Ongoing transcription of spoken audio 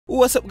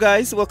What's up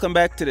guys, welcome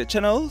back to the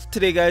channel.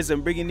 Today guys,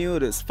 I'm bringing you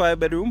this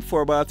 5-bedroom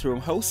 4-bathroom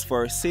house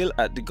for sale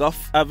at the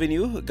Goffe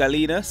Avenue,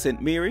 Galina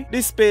St Mary.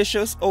 This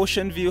spacious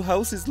Oceanview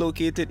house is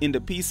located in the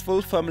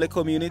peaceful family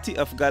community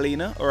of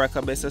Galina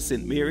Oracabessa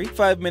St Mary,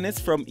 5 minutes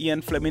from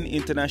Fleming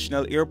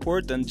International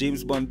Airport and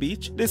James Bond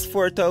Beach. This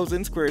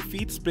 4,000 square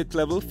feet split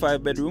level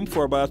 5-bedroom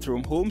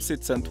 4-bathroom home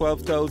sits on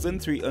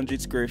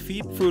 12,300 square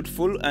feet,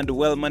 fruitful and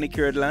well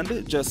manicured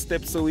land just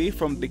steps away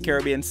from the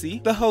Caribbean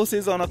Sea. The house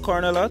is on a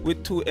corner lot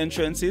with 2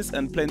 entrances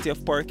and plenty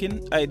of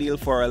parking, ideal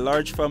for a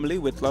large family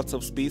with lots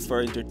of space for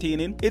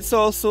entertaining. It's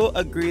also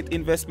a great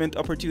investment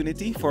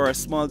opportunity for a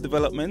small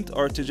development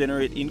or to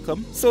generate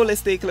income. So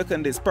let's take a look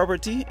on this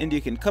property, and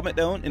you can comment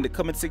down in the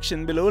comment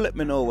section below. Let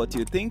me know what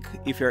you think.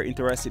 If you're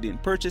interested in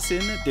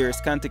purchasing, there's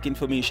contact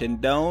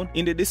information down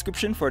in the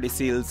description for the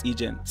sales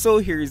agent. So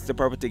here's the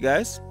property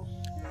guys.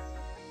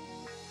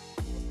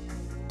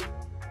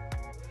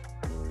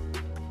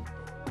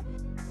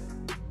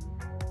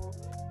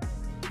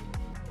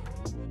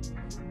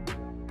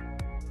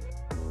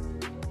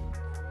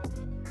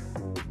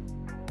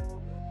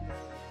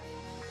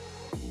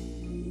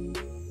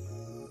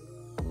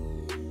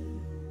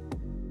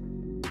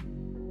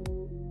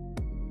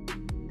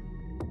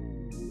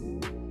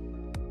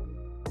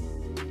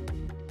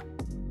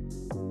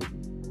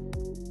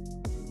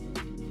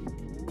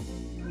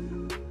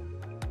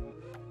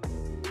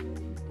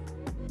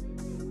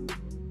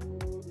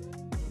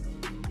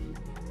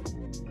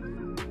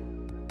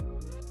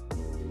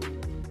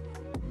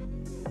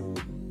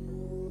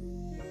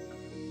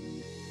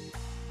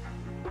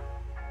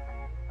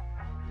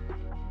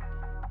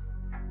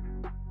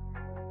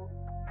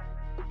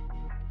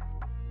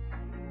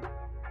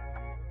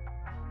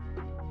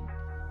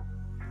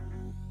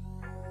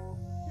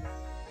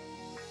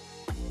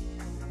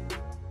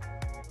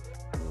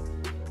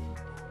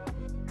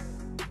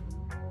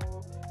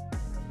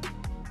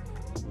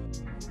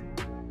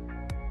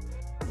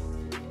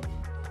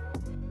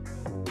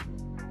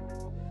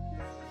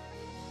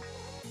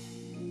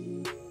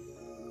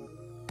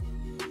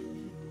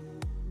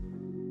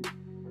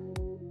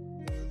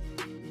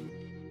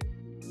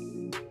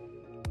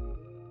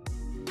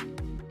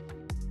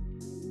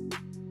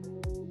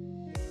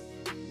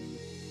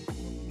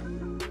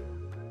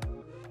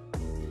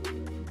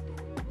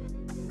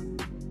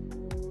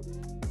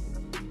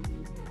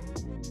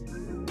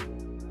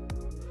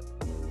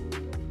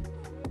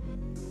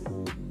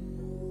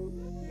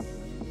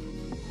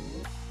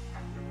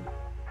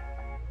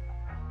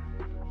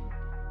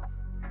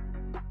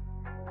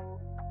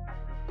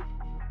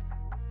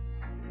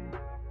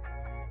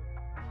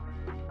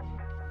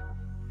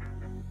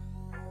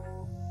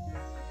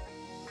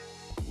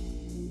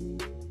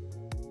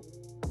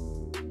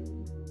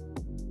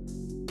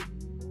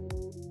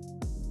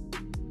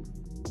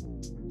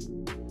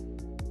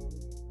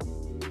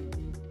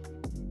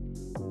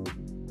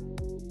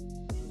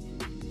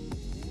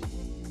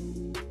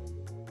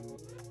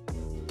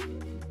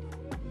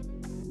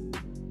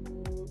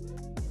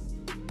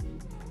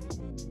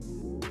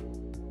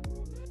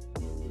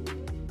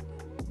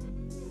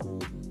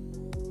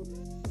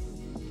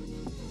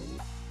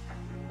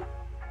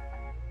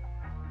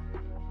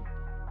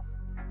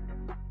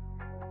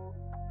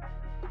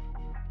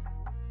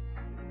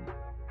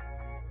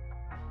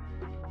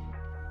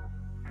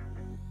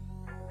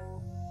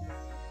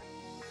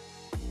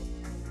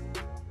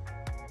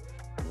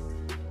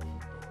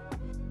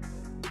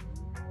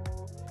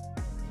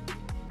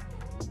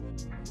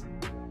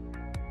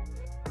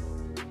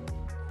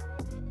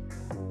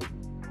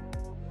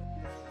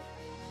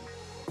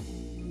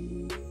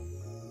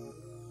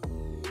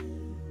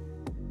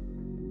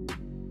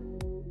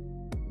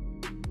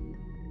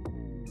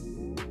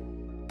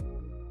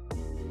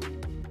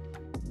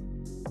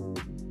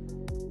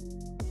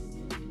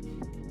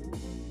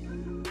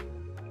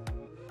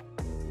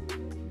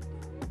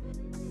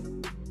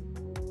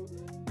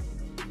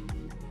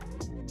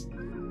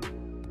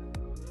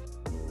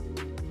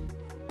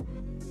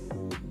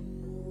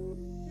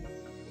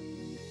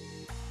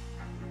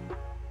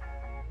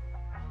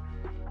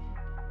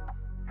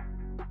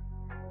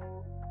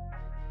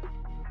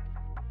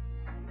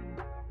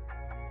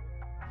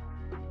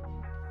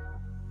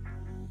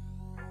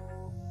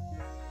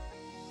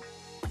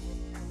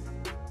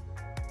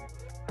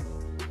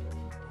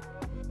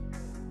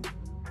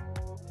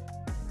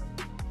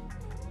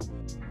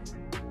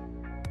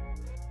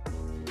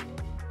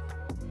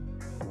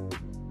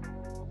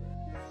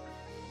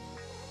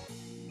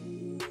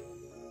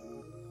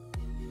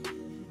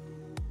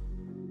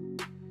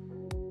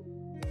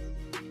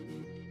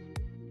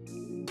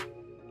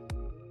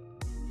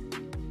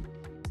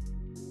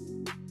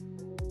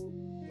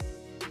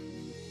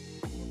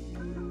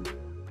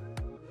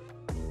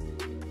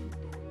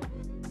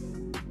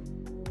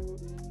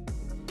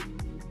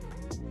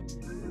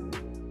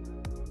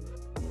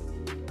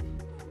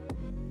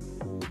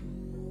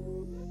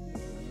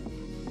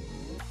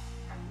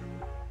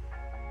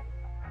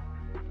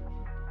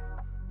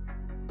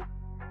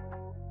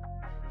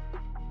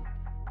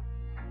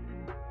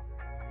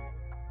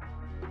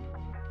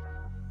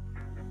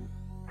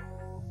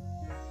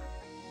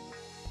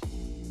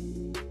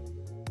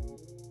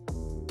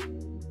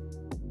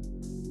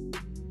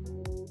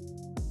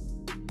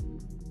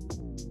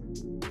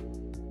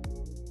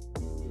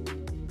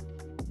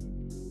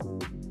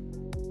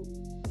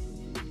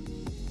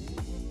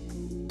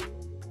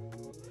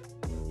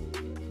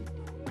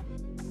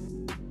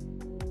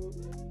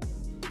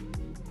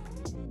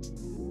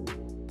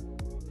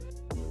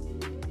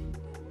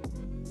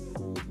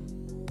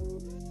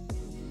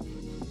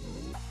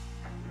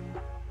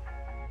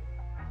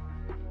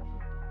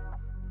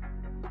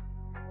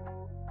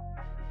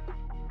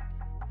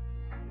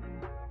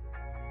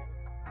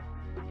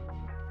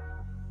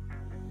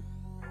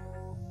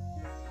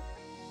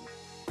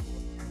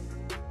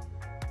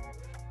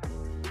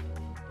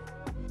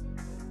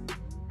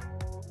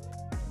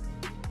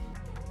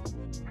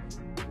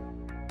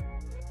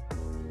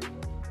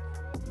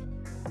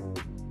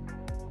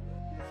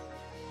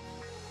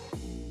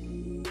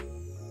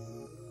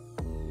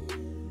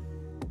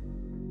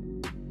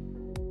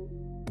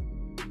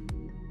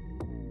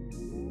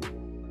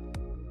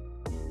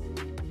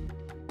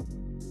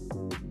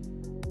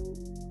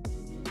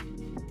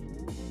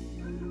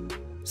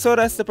 So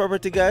that's the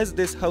property, guys.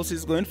 This house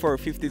is going for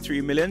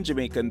 53 million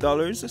Jamaican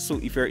dollars. So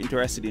if you're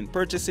interested in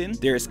purchasing,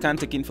 there's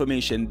contact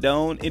information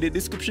down in the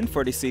description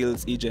for the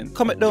sales agent.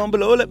 Comment down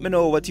below, let me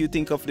know what you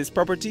think of this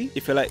property.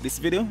 If you like this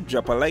video,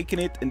 drop a like in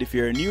it, and if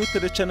you're new to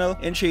the channel,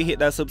 ensure you hit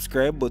that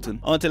subscribe button.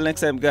 Until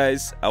next time,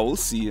 guys, I will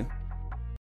see you.